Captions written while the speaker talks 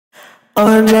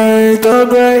Andre the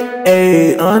Great,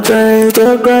 ayy, Andre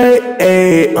the Great,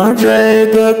 ayy, Andre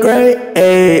the Great,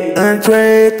 ayy,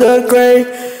 Andre the Great.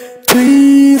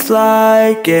 Please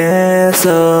like and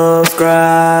subscribe.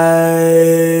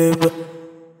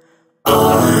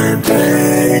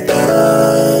 Andre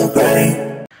the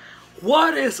Great.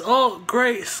 What is up,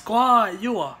 Great Squad?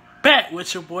 You are back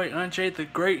with your boy Andre the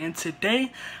Great, and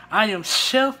today I am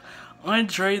Chef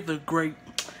Andre the Great.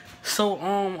 So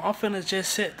I'm finna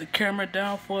just set the camera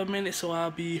down for a minute, so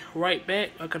I'll be right back.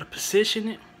 I gotta position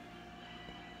it.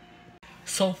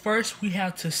 So first we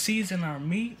have to season our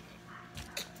meat.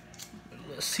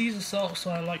 Season salt, so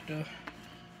I like to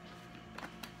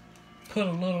put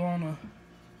a little on a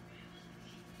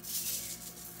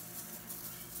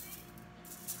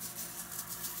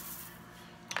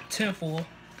tinfoil.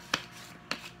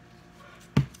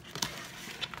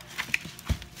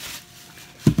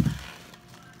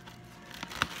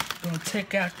 Gonna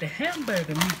take out the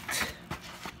hamburger meat.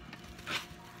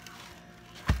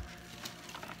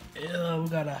 Yeah, we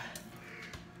got a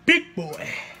big boy.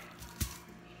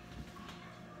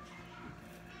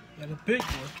 Got a big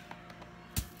boy.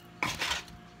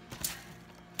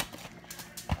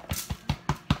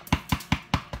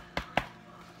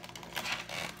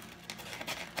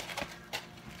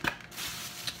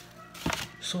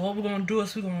 So what we're gonna do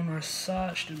is we're gonna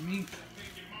massage the meat.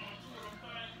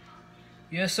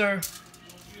 Yes, sir.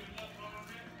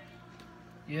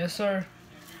 Yes, sir.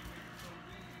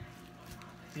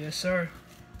 Yes, sir.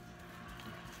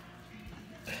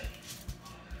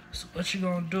 So what you're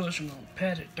gonna do is you're gonna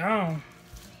pat it down.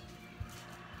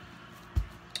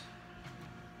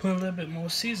 Put a little bit more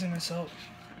seasoning salt.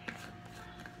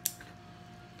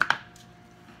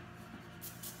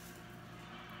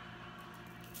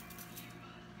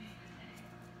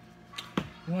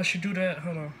 Once you do that,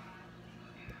 hold on.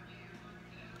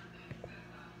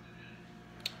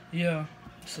 Yeah,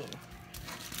 so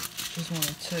just want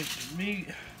to take the meat,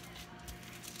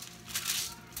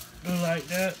 do like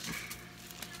that.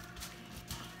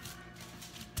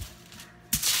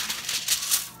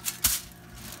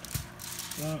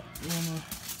 But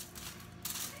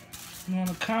you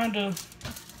wanna kind of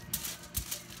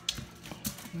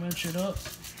match it up.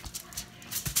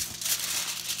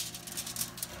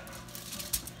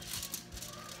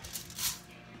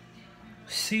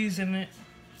 Season it.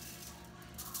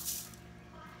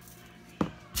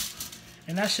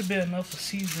 And that should be enough for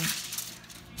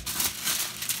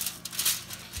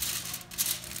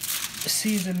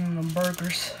seasoning the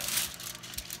burgers.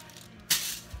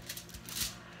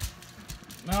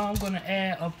 Now I'm gonna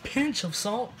add a pinch of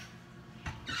salt.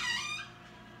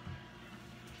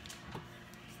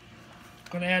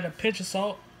 Gonna add a pinch of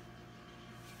salt.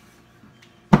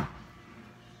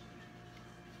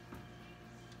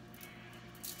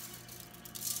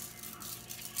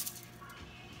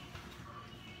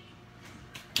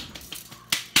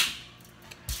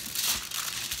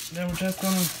 Then we're just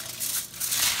gonna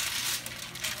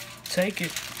take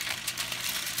it.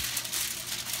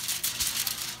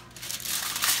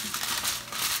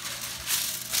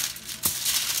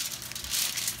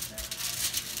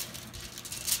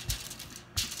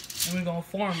 And we're gonna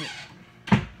form it.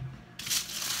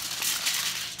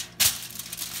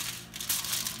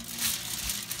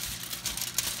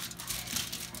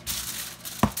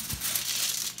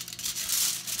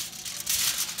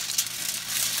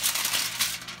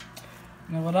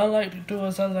 Now what I like to do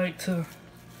is I like to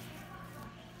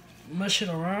mush it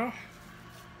around.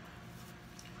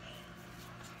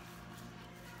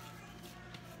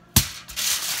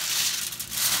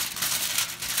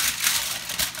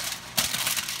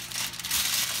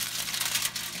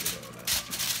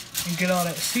 And get all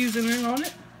that seasoning on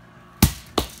it.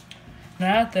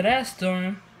 Now after that's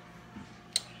done,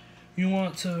 you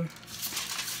want to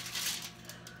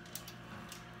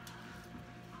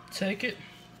take it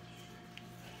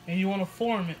and you want to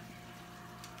form it.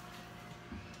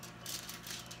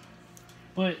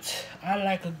 But I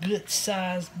like a good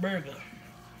sized burger.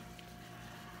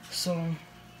 So I'm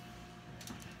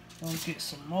gonna get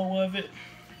some more of it.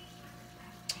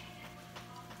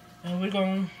 And we're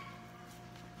gonna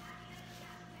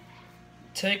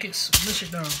take it, smush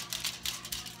it down.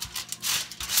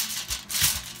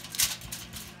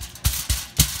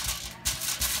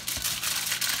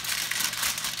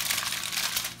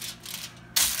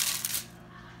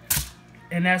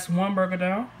 And that's one burger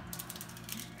down.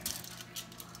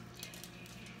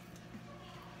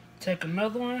 Take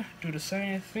another one, do the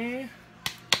same thing.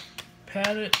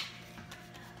 Pat it,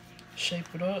 shape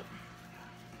it up.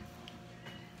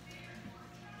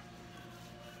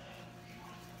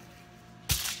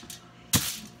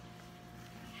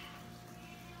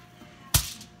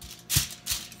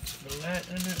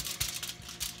 flatten it.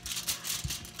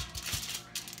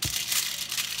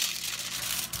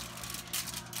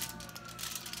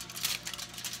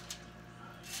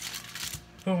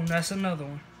 Boom, that's another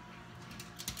one.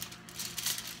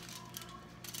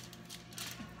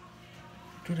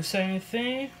 Do the same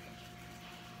thing.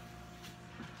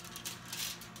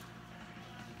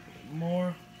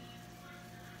 More.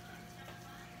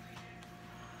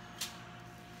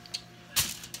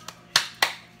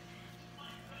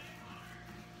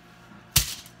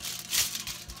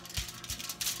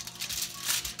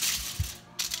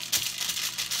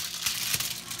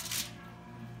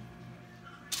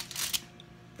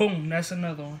 Boom, that's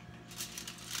another one.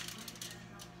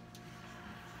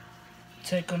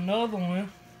 Take another one.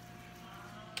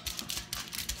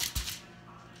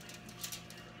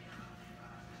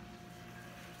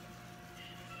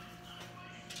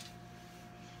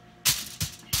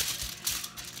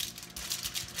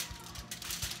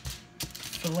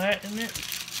 Flatten it.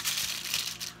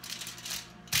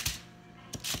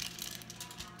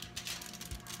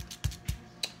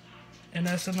 And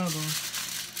that's another one.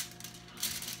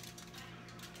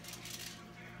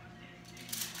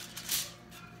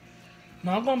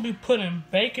 Now I'm gonna be putting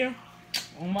bacon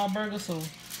on my burger, so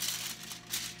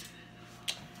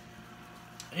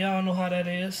y'all know how that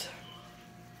is.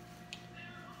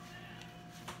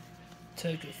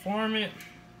 Take it, form it.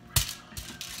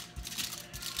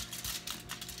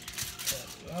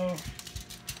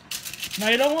 Now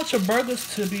you don't want your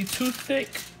burgers to be too thick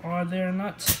or they're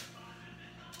not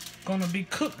gonna be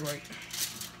cooked right.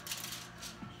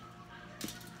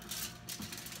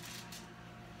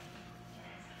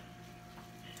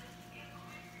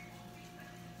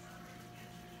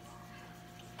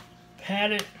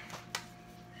 Pat it.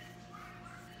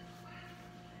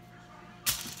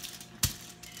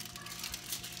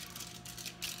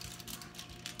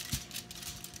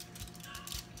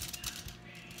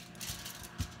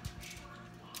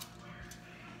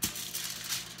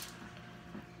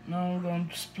 Now we're going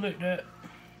to split that.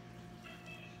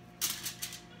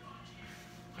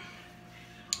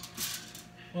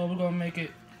 Well, we're going to make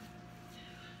it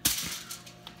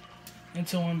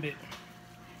into one bit.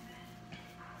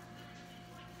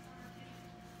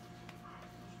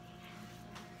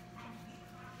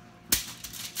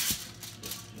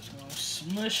 Just going to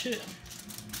smush it.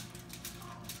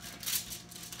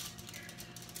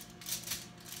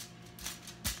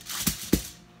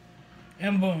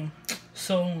 And boom.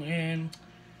 So, and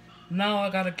now I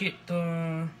gotta get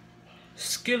the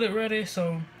skillet ready.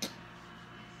 So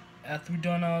after we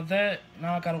done all that,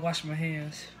 now I gotta wash my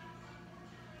hands.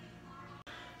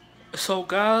 So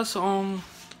guys,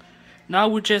 now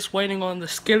we're just waiting on the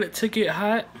skillet to get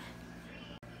hot,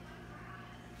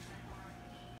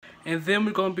 and then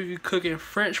we're gonna be cooking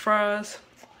French fries.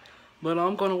 But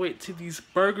I'm gonna wait till these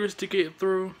burgers to get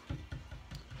through.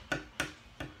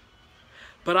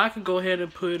 But I can go ahead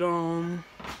and put a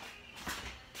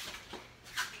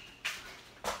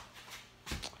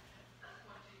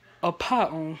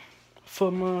pot on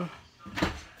for my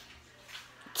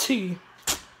tea.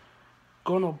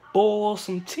 Gonna boil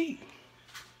some tea.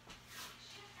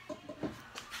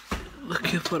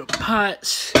 Looking for the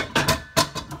pots.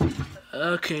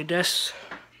 Okay, that's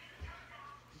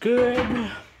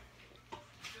good.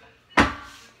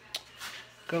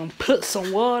 Gonna put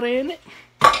some water in it.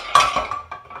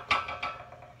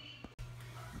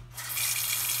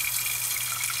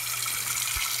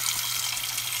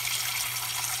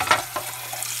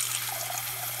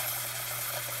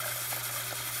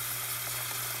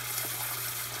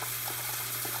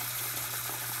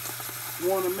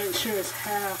 Want to make sure it's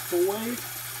half away.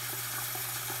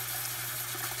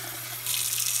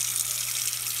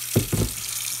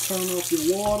 Turn off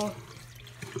your water.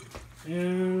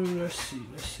 And let's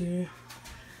see.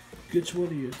 Get you one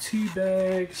of your tea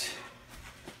bags.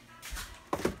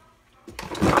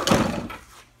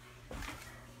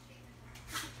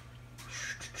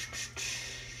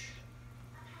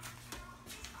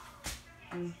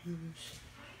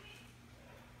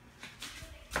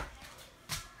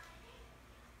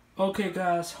 Okay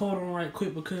guys, hold on right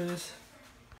quick because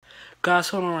I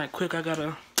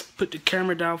gotta put the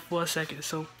camera down for a second,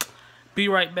 so be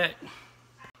right back.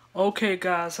 Okay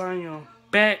guys, I am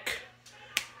back.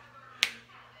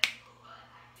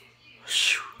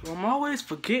 I'm always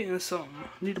forgetting something.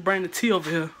 I need to bring the tea over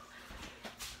here.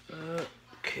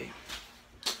 Okay.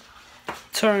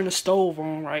 Turn the stove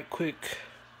on right quick.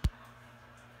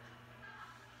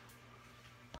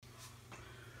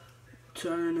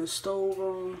 Turn the stove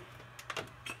on.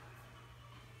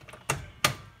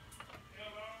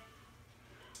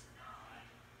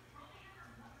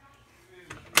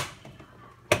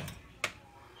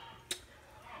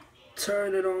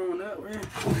 turn it on that way.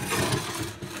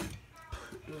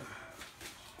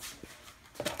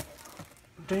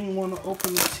 Then you want to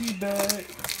open the tea bag.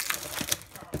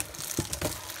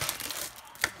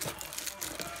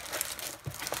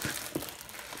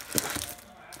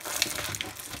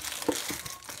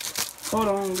 Hold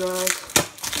on, guys.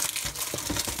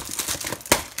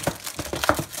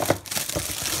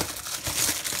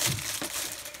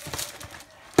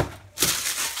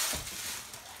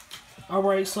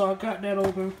 Alright, so I got that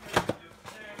open.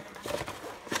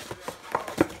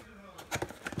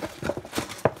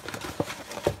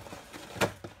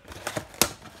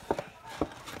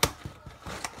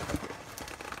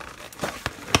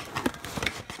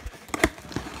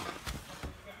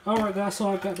 Alright guys, so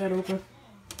I got that open.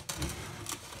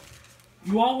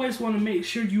 You always want to make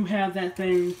sure you have that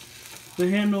thing, the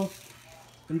handle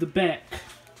in the back.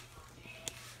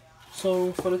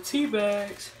 So for the tea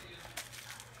bags,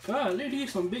 God, these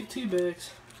are some big tea bags.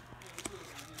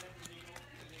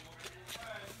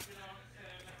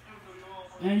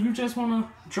 And you just want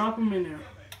to drop them in there.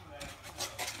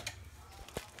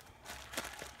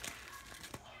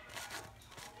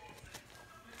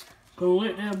 Gonna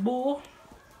let that boil.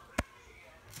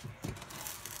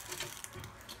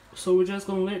 So we're just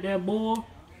gonna let that boil.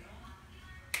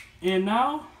 And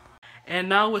now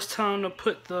it's time to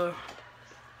put the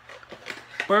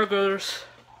burgers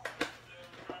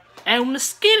on the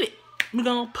skillet. We're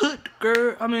gonna put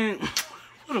what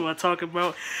am I talking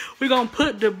about? We're gonna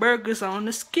put the burgers on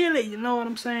the skillet, you know what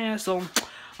I'm saying? So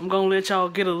I'm gonna let y'all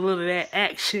get a little of that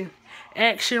action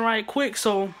right quick.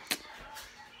 So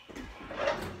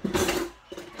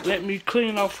let me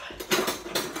clean off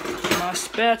my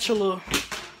spatula.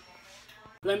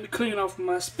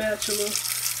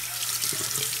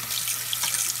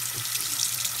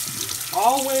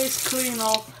 Always clean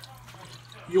off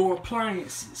your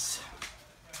appliances.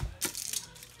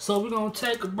 So we're gonna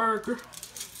take a burger.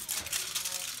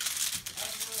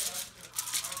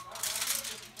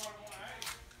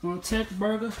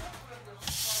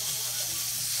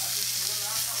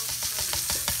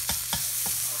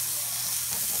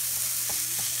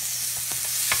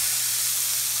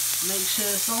 Make sure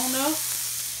it's on there.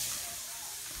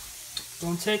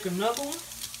 Gonna take another one.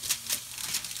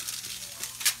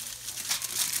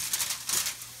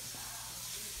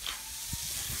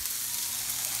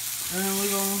 And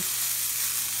we're gonna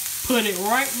put it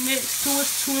right next to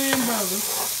its twin brother.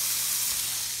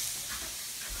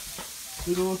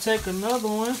 We're gonna take another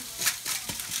one.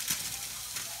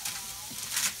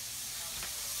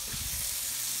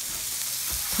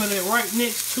 Put it right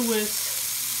next to its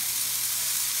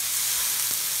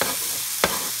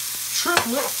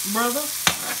triplet brother.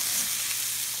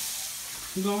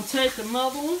 We're gonna take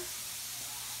another one.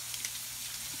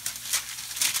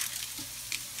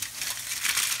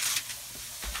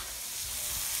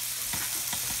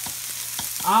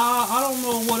 I don't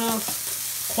know what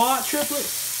else. Quad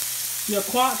triplets. Yeah,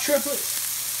 quad triplets.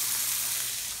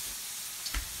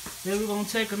 Then we're gonna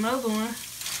take another one.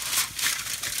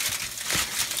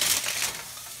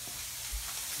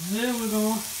 Then we're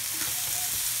gonna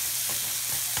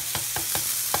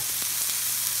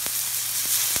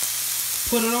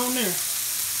put it on there.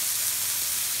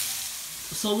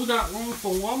 So we got room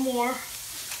for one more.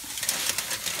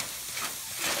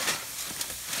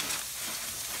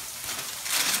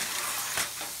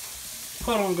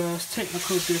 Hold on guys,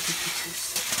 technical difficulties.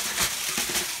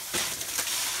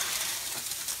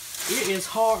 It is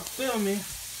hard filming,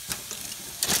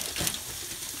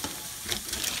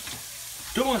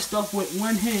 doing stuff with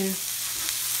one hand.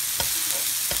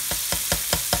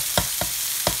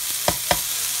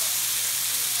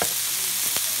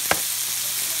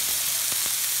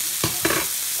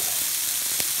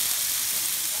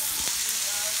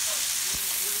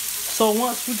 So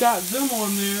once we got them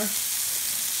on there,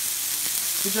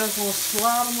 we just gonna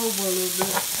slide them over a little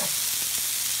bit.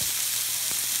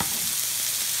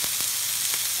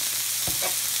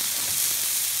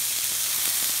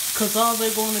 Cause all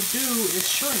they're gonna do is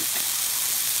shrink.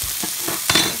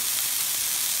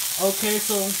 Okay,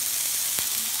 so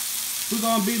we're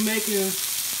gonna be making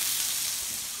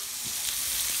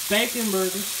bacon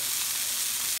burgers.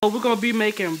 So we're gonna be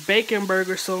making bacon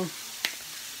burgers. So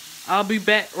I'll be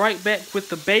right back with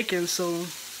the bacon. So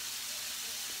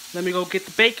let me go get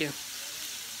the bacon.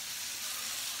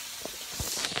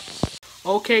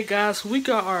 Okay guys, we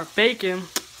got our bacon,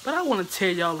 but I want to tell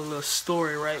y'all a little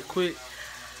story right quick.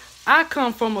 I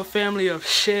come from a family of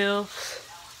chefs,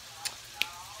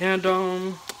 and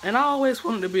I always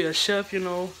wanted to be a chef, you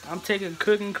know. I'm taking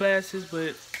cooking classes,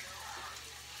 but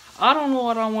I don't know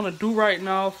what I want to do right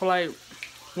now for like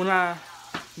when I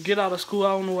get out of school,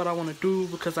 I don't know what I want to do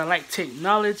because I like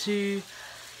technology.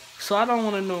 So I don't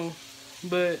want to know.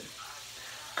 But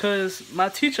because my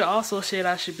teacher also said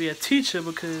I should be a teacher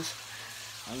because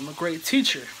I'm a great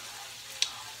teacher.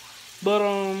 But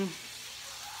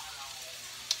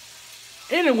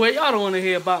anyway, y'all don't want to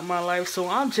hear about my life, so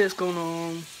I'm just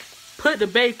gonna put the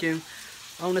bacon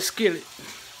on the skillet.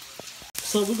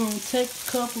 So we're gonna take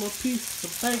a couple of pieces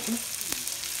of bacon.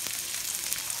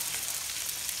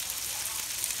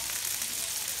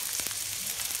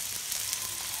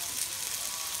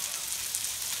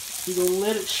 We're gonna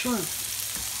let it shrink.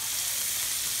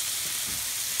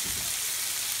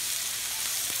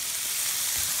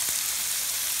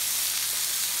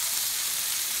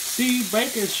 See,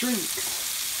 bacon shrinks.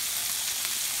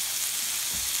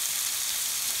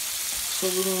 So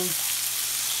we're gonna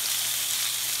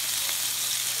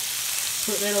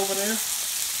put that over there.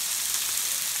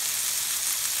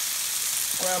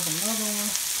 Grab another one.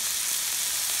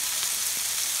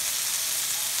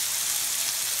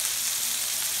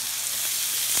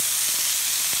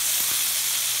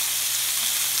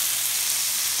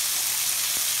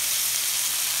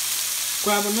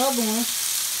 Grab another one.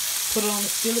 Put it on the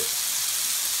skillet.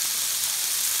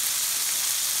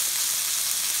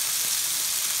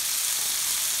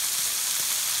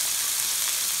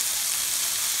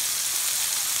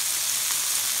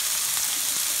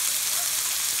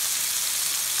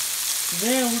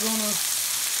 Then we're gonna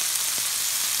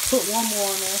put one more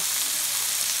on there.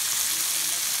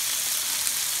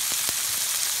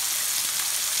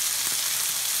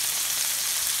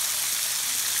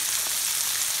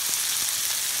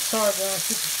 Sorry guys,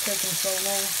 this is taking so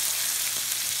long.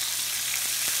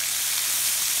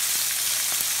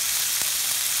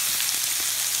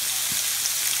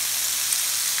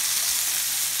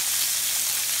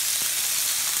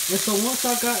 And so once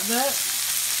I got that,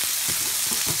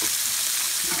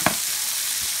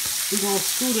 we're gonna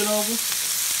scoot it over.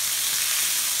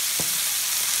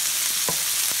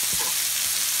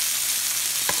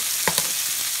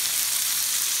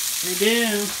 And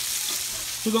then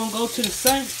we're gonna go to the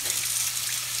sink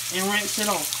and rinse it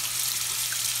off.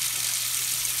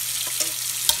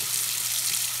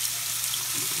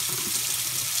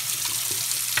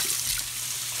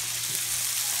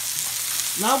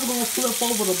 Now we're gonna flip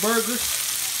over the burgers.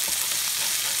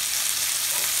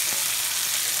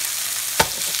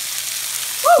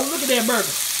 Woo! Look at that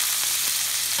burger.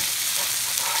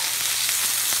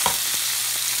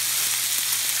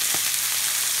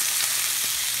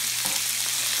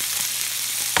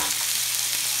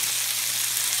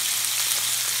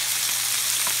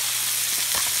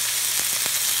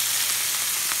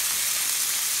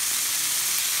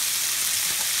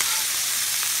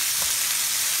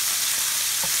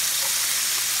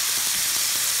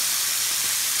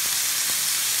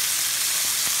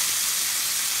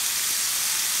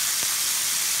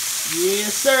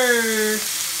 Yes, sir.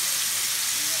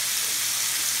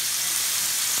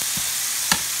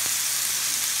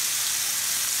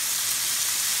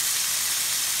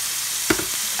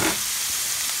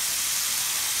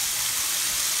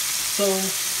 So,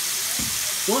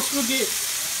 once we get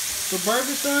the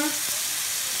burgers done,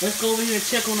 let's go over here and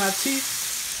check on our tea.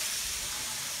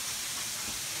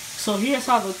 So here's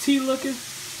how the tea looking.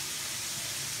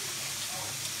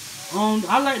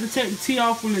 I like to take the tea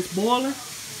off when it's boiling.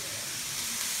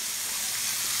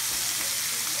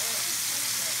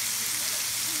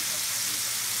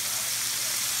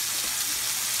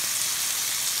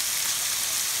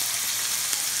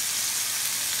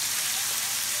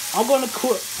 I'm gonna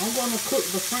cook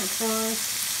the French fries.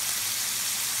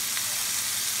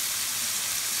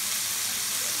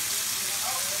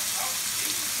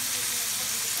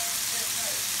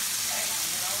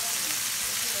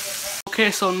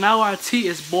 Okay, so now our tea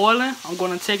is boiling. I'm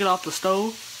gonna take it off the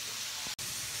stove.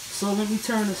 So let me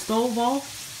turn the stove off.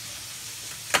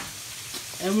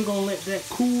 And we're gonna let that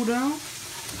cool down.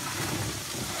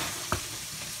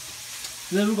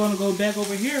 Then we're gonna go back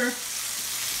over here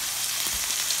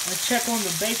and check on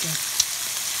the bacon.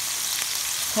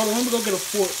 Hold on, let me go get a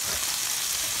fork.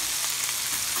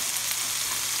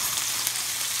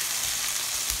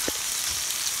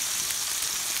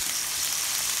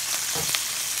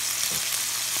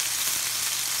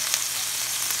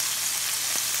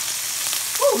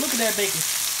 Oh, look at that bacon.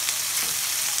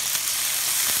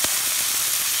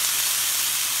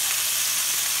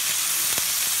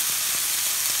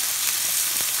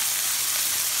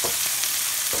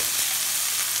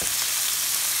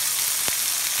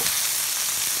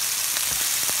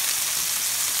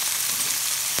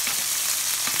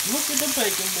 Look at the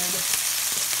bacon, baby.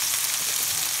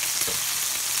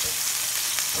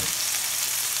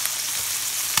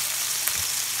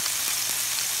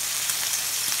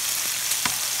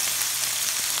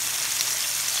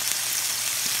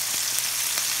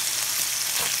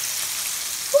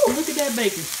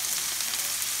 bacon.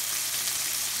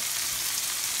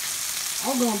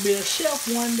 I'm gonna be a chef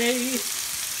one day.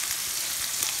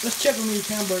 Let's check on these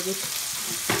hamburgers.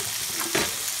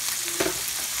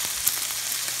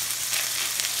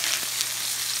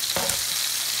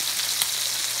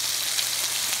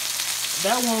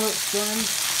 That one looks done.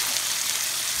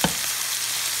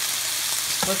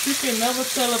 But you can never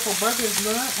tell if a burger is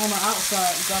done on the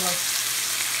outside. You gotta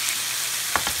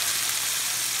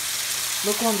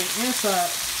look on the inside.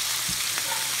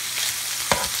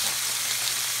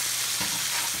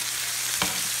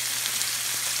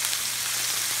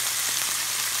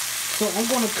 So I'm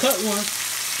gonna cut one.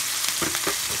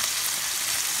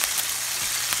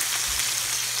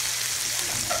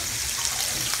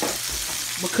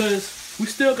 Because we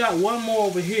still got one more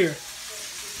over here.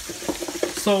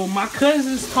 So my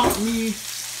cousins taught me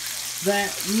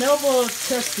that never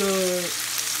test the,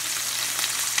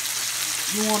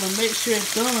 you want to make sure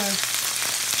it's done.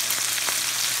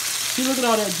 See, look at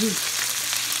all that juice.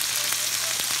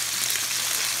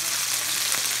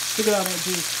 Look at all that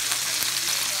juice.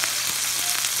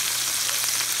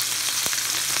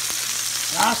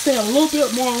 I'll stay a little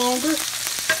bit more longer.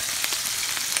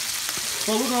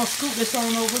 So we're going to scoop this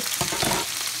on over.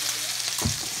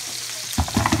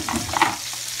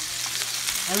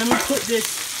 And let me put this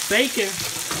bacon,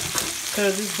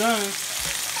 because it's done.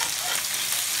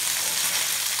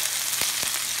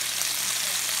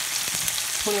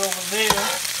 Put it over there.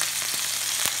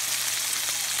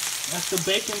 That's the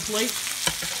bacon plate.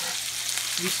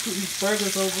 We scoop these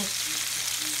burgers over.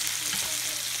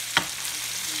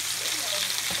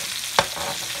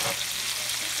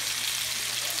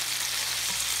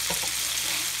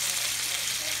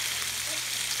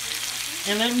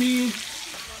 And let me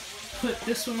put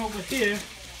this one over here.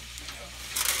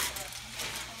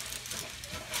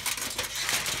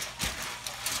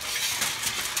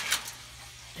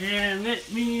 And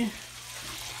let me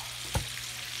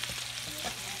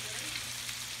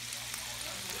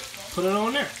put it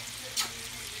on there.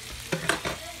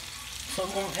 So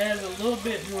I'm going to add a little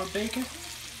bit more bacon.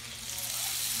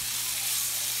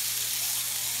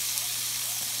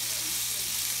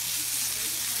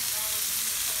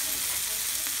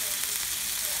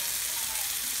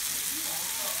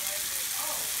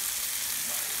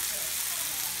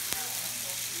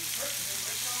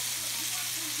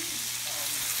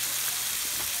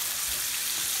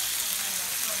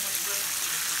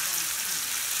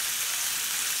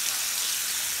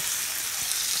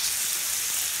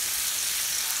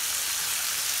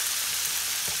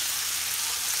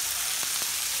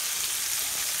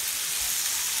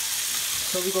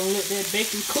 So we're going to let that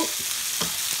bacon cook.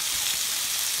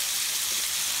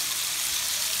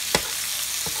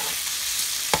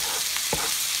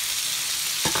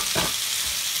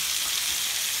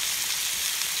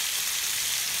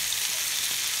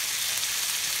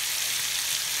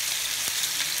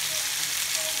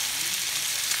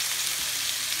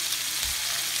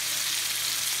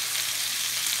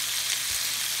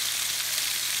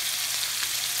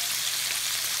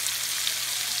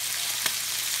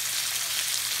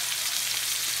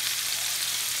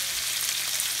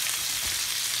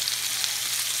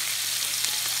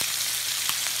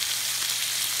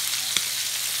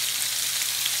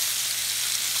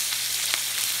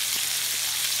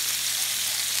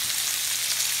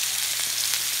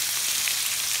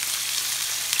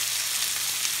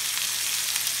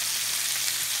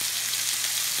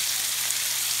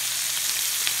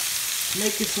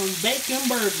 Making some bacon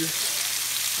burgers.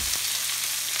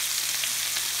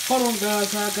 Hold on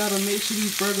guys, I gotta make sure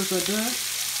these burgers are done.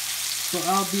 So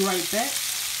I'll be right back.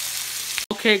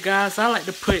 Okay guys, I like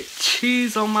to put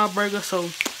cheese on my burger, so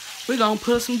we're gonna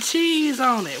put some cheese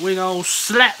on it. We're gonna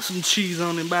slap some cheese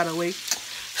on it, by the way.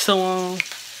 So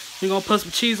we're gonna put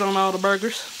some cheese on all the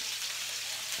burgers.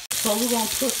 So we're gonna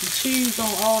put some cheese on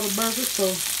all the burgers.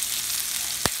 So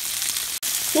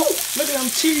whoa, look at them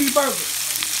cheese burgers.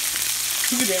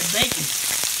 Look at that bacon.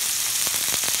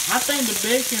 I think the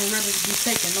bacon ready to be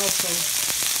taken off, so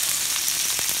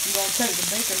I'm gonna take the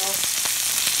bacon off.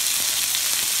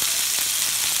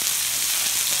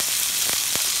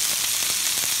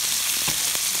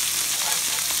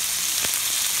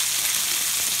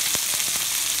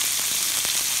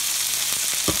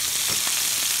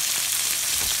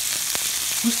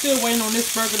 We're still waiting on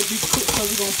this burger to be cooked, so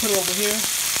we're gonna put it over here.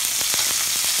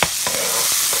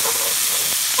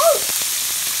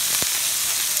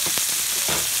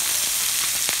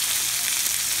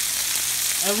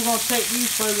 And we're going to take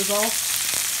these burgers off.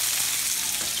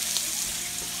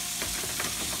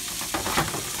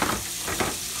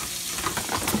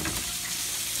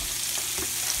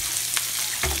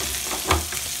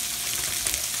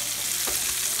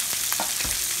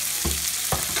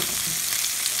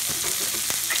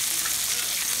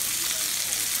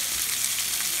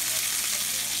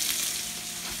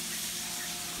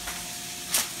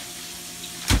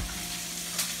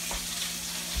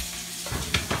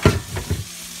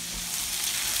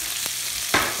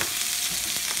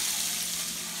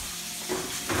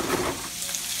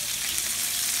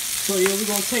 So yeah, we're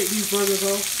gonna take these burgers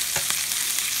off.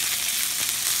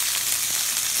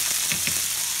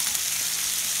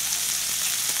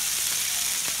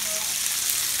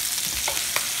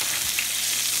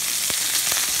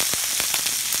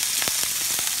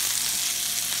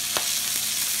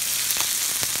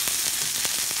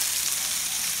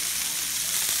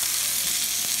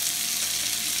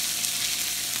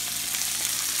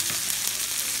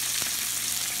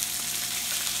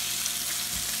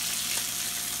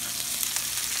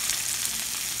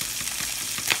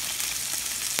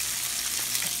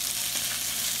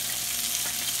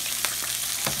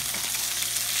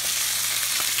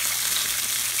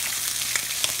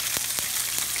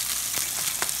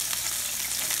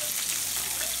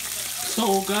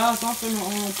 So guys, I'm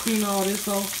finna clean all this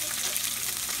off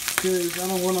because I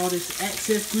don't want all this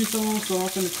excess grease on, so I'm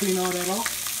finna clean all that off.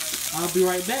 I'll be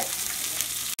right back.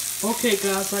 Okay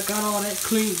guys, I got all that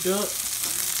cleaned up.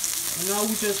 And now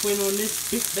we just waiting on this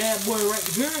big bad boy right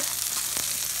here.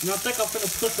 And I think I'm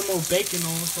finna put some more bacon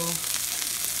on, so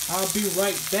I'll be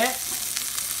right back.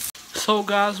 So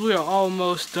guys, we are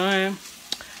almost done.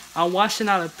 I'm washing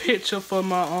out a picture for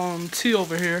my tea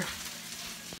over here.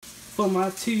 For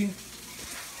my tea.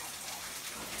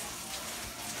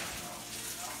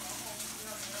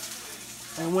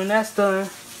 And when that's done,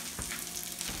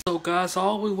 so guys,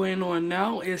 all we're waiting on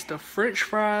now is the French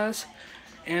fries,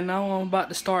 and now I'm about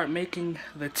to start making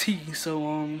the tea. So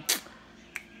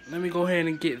let me go ahead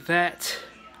and get that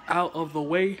out of the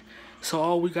way. So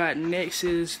all we got next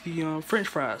is the French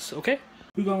fries. Okay,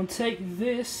 we're gonna take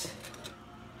this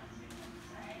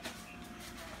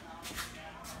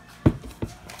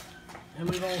and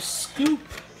we're gonna scoop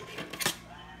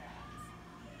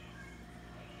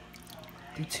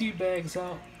the tea bags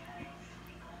out.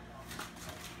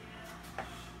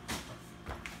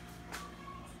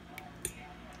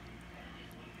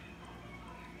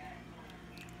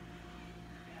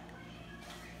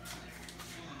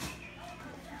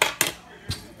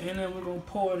 And then we're gonna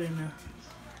pour it in there.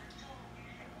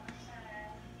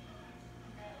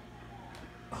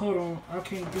 Hold on, I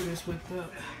can't do this with that.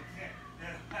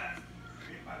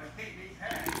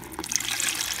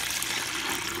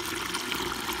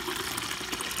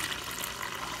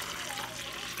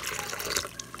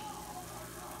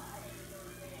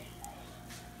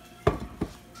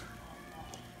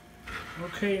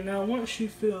 Okay, now once you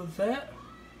feel that,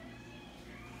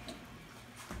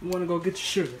 you want to go get your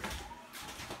sugar.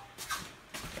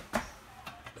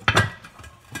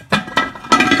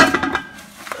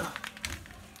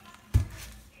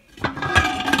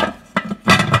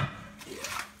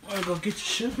 Want to go get your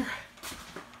sugar.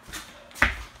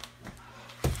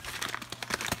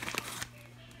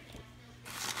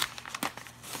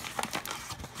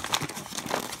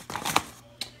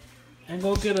 And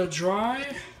go get a dry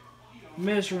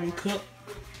measuring cup.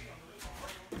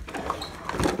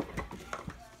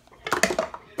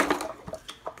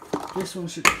 This one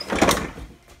should.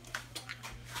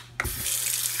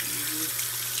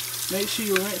 Make sure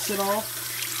you rinse it off.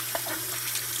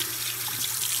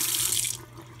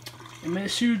 And make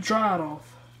sure you dry it off.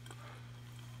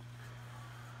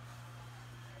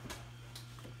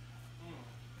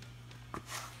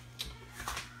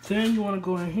 Then you want to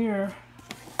go in here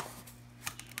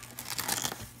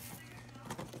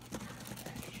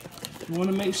you want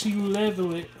to make sure you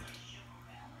level it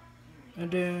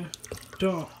and then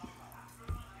dump.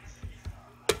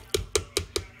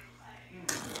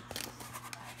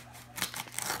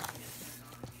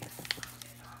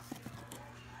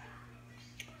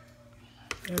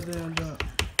 And then dump.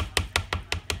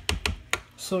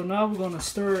 So now we're going to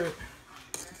stir it.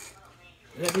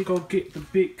 Let me go get the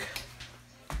big.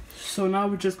 So now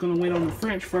we're just going to wait on the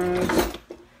French fries.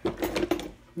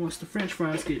 Once the French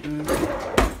fries get done.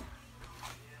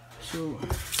 So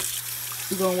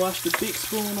we're going to wash the big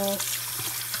spoon off.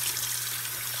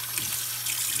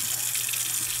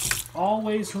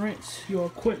 Always rinse your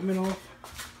equipment off.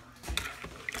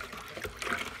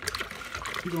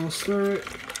 You're going to stir it.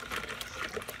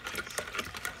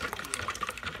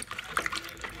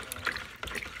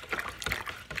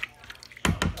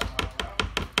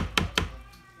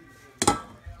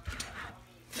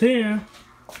 Then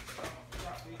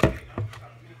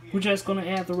we're just going to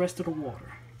add the rest of the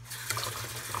water.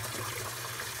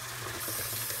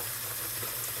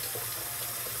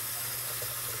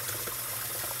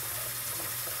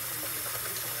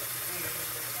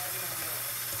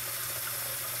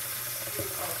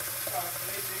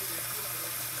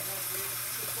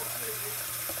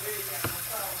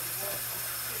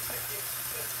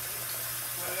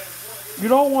 You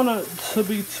don't want it to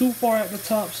be too far at the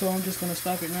top, so I'm just going to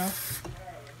stop it now.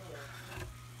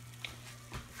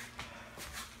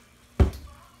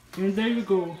 And there you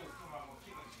go.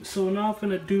 So now I'm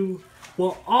finna do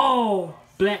what all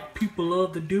black people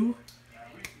love to do.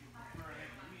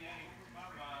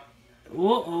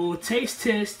 Uh-oh, taste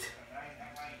test.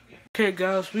 Okay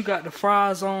guys, we got the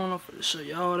fries on. I'm finna show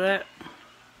y'all that.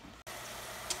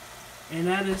 And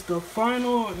that is the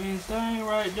final thing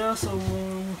right there. So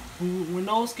when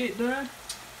those get done,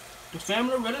 the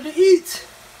family ready to eat.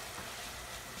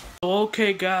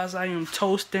 Okay guys, I am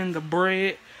toasting the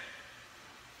bread.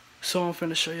 So I'm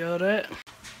finna show y'all that.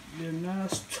 The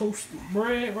nice toasted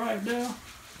bread right there.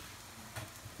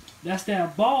 That's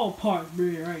that ballpark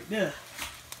bread right there.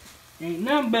 Ain't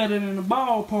nothing better than the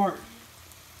ballpark.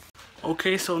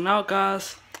 Okay, so now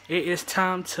guys, it is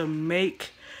time to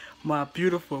make my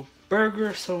beautiful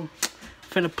burger. So I'm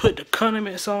finna put the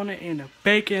condiments on it and the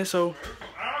bacon. So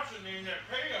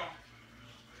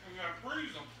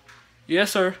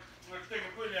yes sir.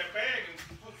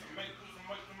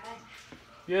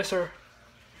 Yes sir.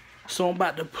 So I'm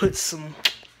about to put some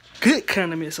good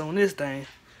condiments on this thing.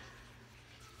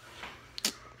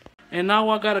 And now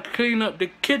I gotta clean up the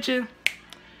kitchen.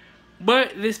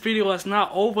 But this video is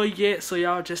not over yet, so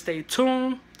y'all just stay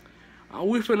tuned.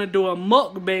 We finna do a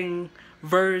mukbang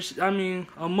version,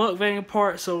 a mukbang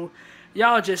part, so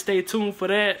y'all just stay tuned for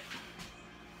that.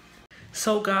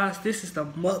 So guys, this is the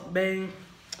mukbang.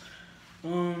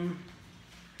 And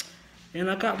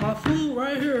I got my food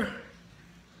right here.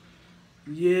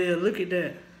 Yeah, look at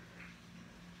that.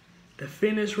 The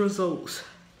finished results.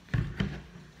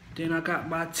 Then I got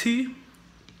my tea.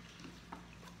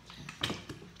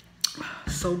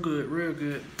 So good, real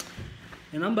good.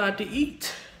 And I'm about to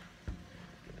eat.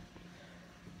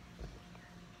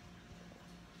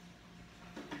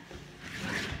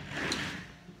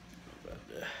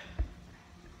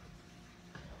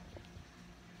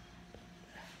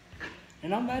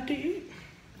 And I'm about to eat.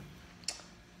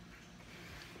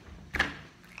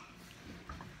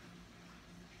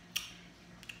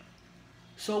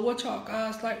 So what y'all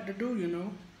guys like to do, you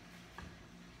know?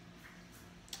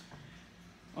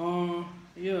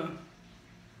 Yeah.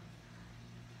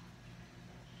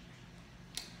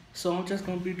 So I'm just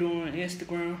gonna be doing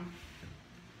Instagram,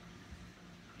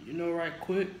 you know, right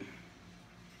quick.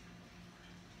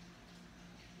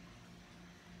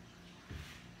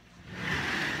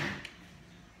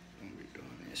 I'm gonna be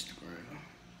doing Instagram.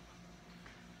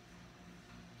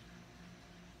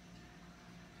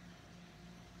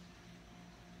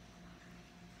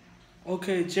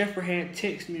 Okay, Jeffrey had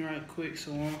texted me right quick,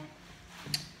 so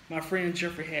my friend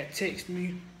Jeffrey had texted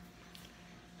me.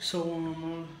 So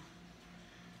I'm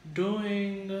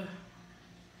doing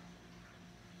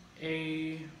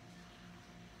a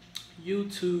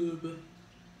YouTube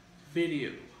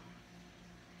video.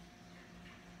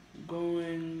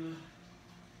 Going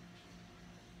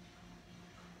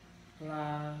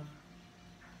live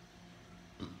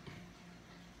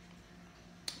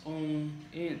on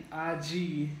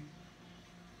IG.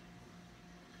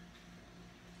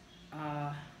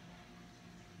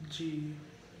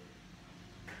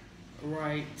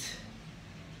 Right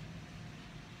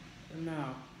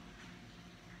now.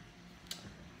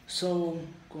 So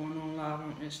going on live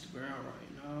on Instagram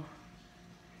right now.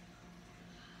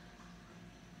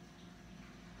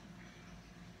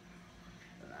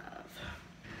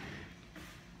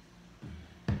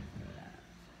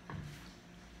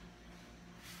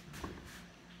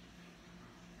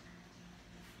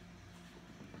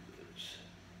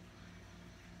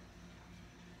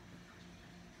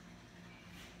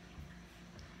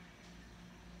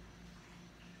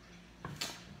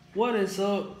 What is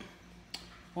up?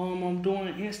 I'm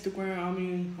doing Instagram.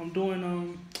 I'm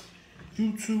doing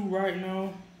YouTube right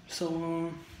now.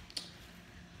 So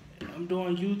I'm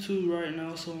doing YouTube right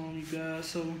now. So you guys.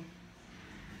 So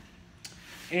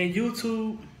and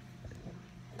YouTube.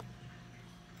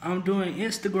 I'm doing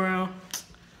Instagram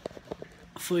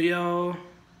for y'all.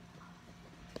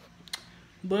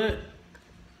 But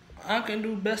I can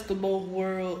do best of both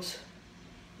worlds.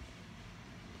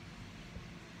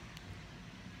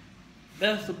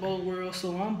 Best of both worlds,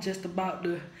 so I'm just about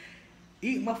to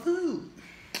eat my food,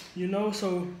 you know.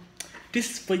 So this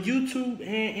is for YouTube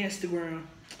and Instagram.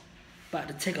 About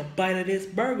to take a bite of this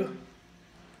burger.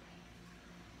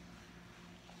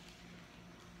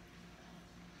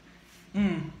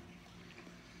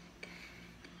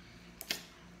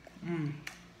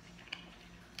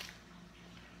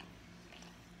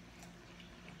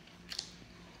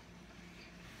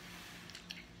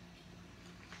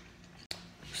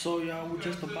 So y'all, we're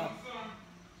just about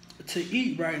to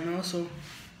eat right now, so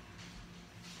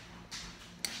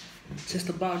just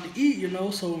about to eat, you know.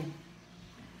 So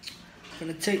I'm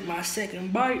gonna take my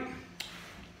second bite.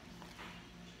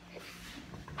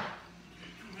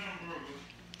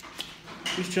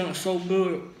 This junk's so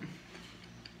good.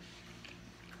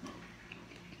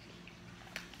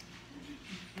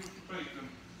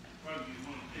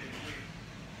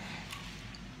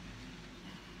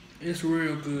 It's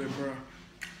real good, bro.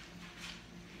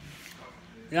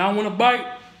 Y'all want a bite?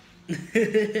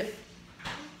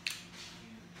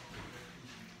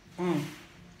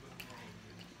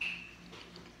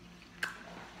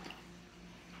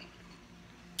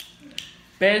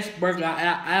 Best burger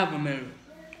I ever made.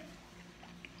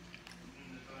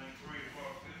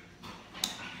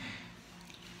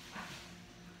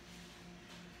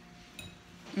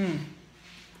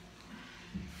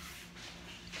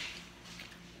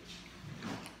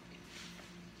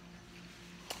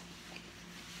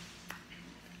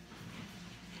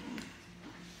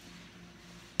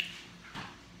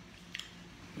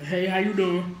 Hey, how you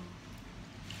doing?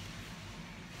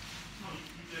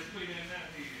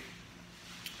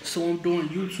 So I'm doing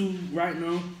YouTube right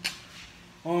now.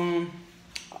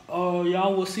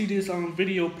 Y'all will see this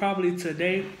video probably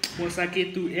today once I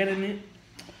get through editing it.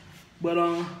 But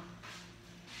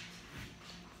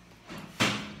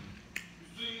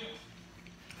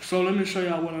so let me show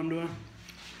y'all what I'm doing.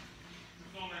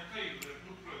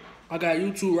 I got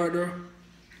YouTube right there.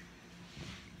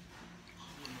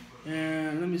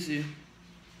 And let me see.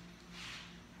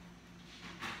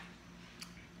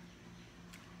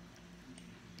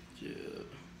 Yeah.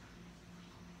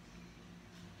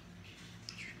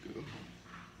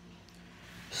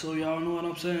 So y'all know what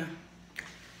I'm saying?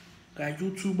 Got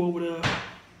YouTube over there.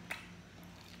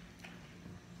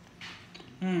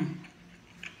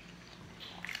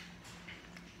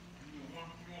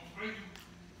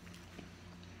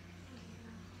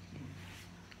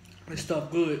 This stuff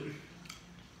good.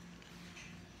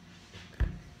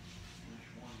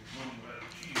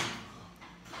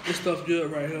 This stuff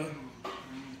good right here.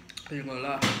 I ain't gonna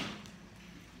lie.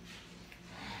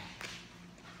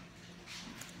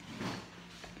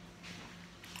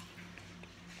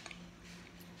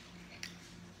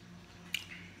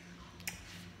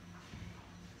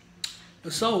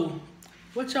 So,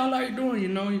 what y'all like doing, you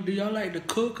know? Do y'all like to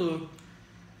cook or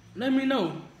let me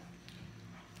know.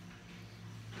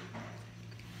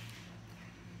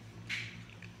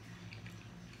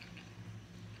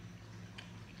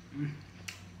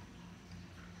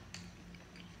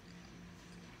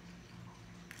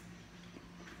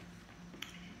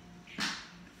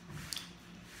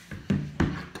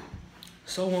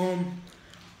 So,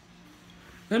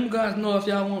 let me guys know if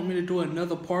y'all want me to do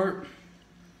another part.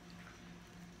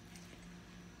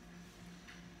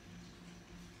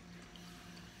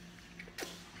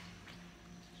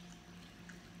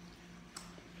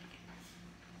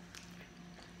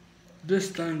 This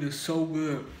thing is so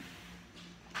good.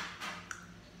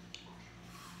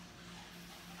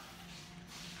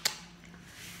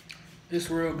 It's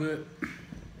real good.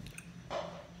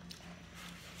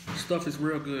 Stuff is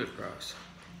real good, guys.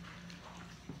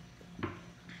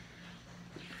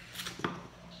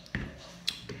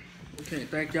 Can't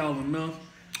thank y'all enough.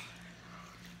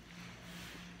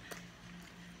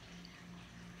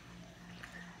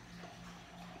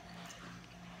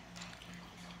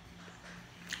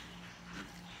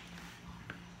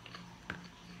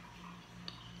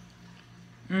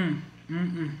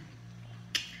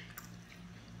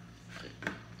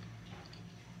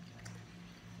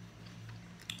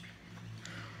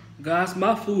 Guys,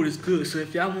 my food is good, so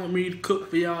if y'all want me to cook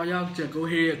for y'all, y'all just go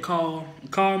ahead and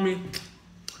call me.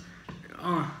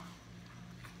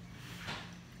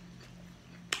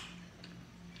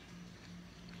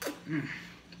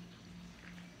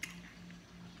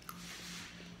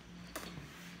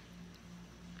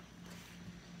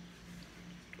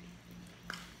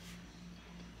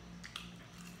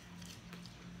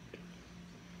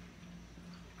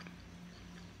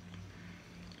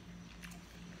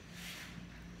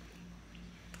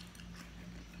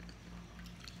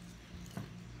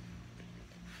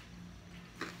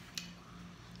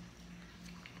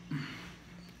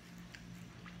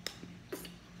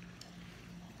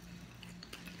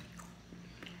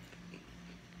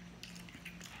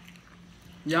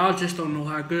 Y'all just don't know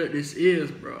how good this is,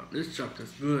 bro. This junk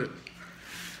is good.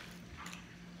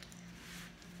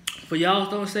 For y'all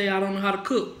don't say I don't know how to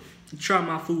cook, try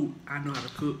my food. I know how to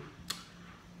cook.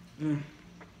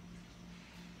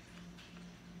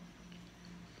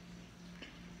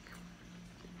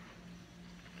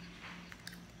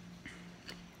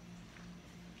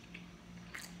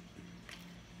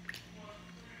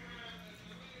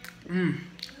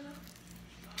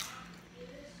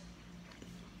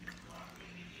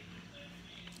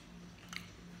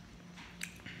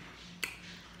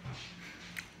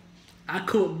 I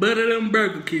cook better than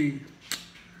Burger King.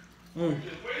 Mm.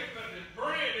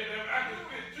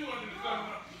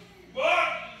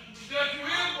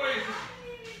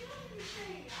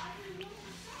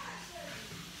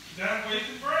 That's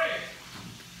wasting bread.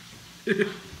 Where you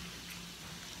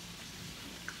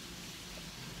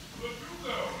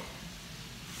go?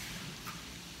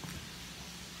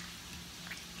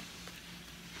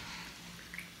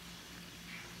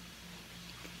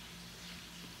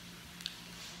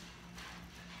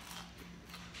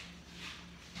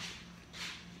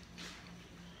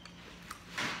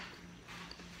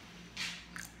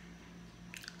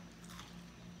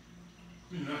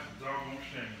 That's a doggone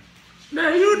shame.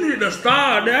 Man, you need to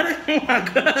start, Daddy. Oh my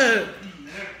God.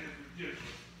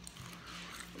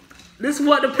 This is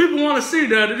what the people want to see,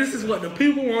 Daddy. This is what the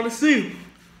people want to see.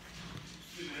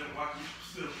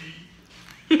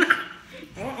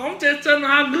 I'm just telling you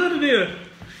how good it is.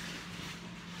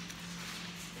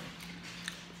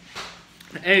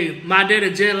 Hey, my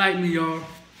daddy just like me, y'all.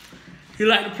 He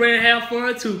like to play and have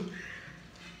fun too.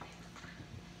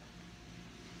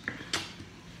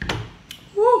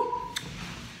 Woo.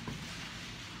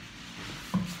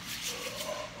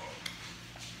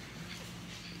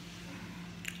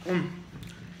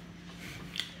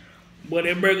 Boy,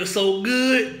 that burger's so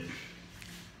good.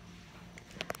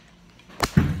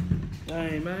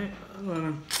 Dang, man.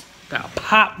 Gotta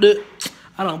pop it.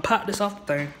 I done popped this off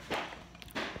the thing.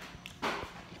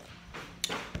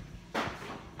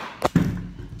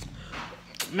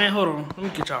 Man, hold on. Let me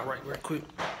get y'all right real quick.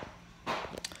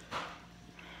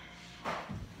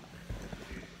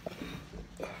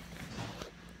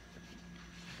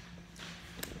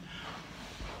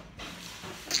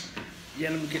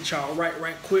 Yeah, let me get y'all right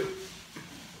quick.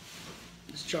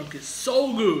 This junk is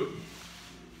so good.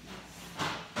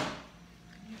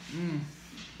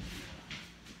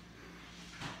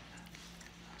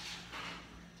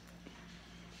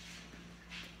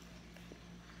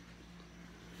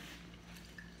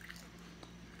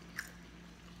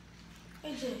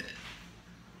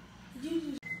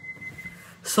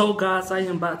 So guys, I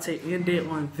am about to end it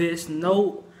on this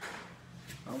note.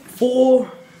 I'm full.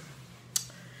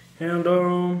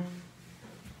 And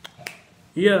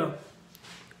yeah.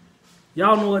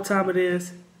 Y'all know what time it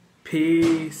is.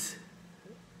 Peace.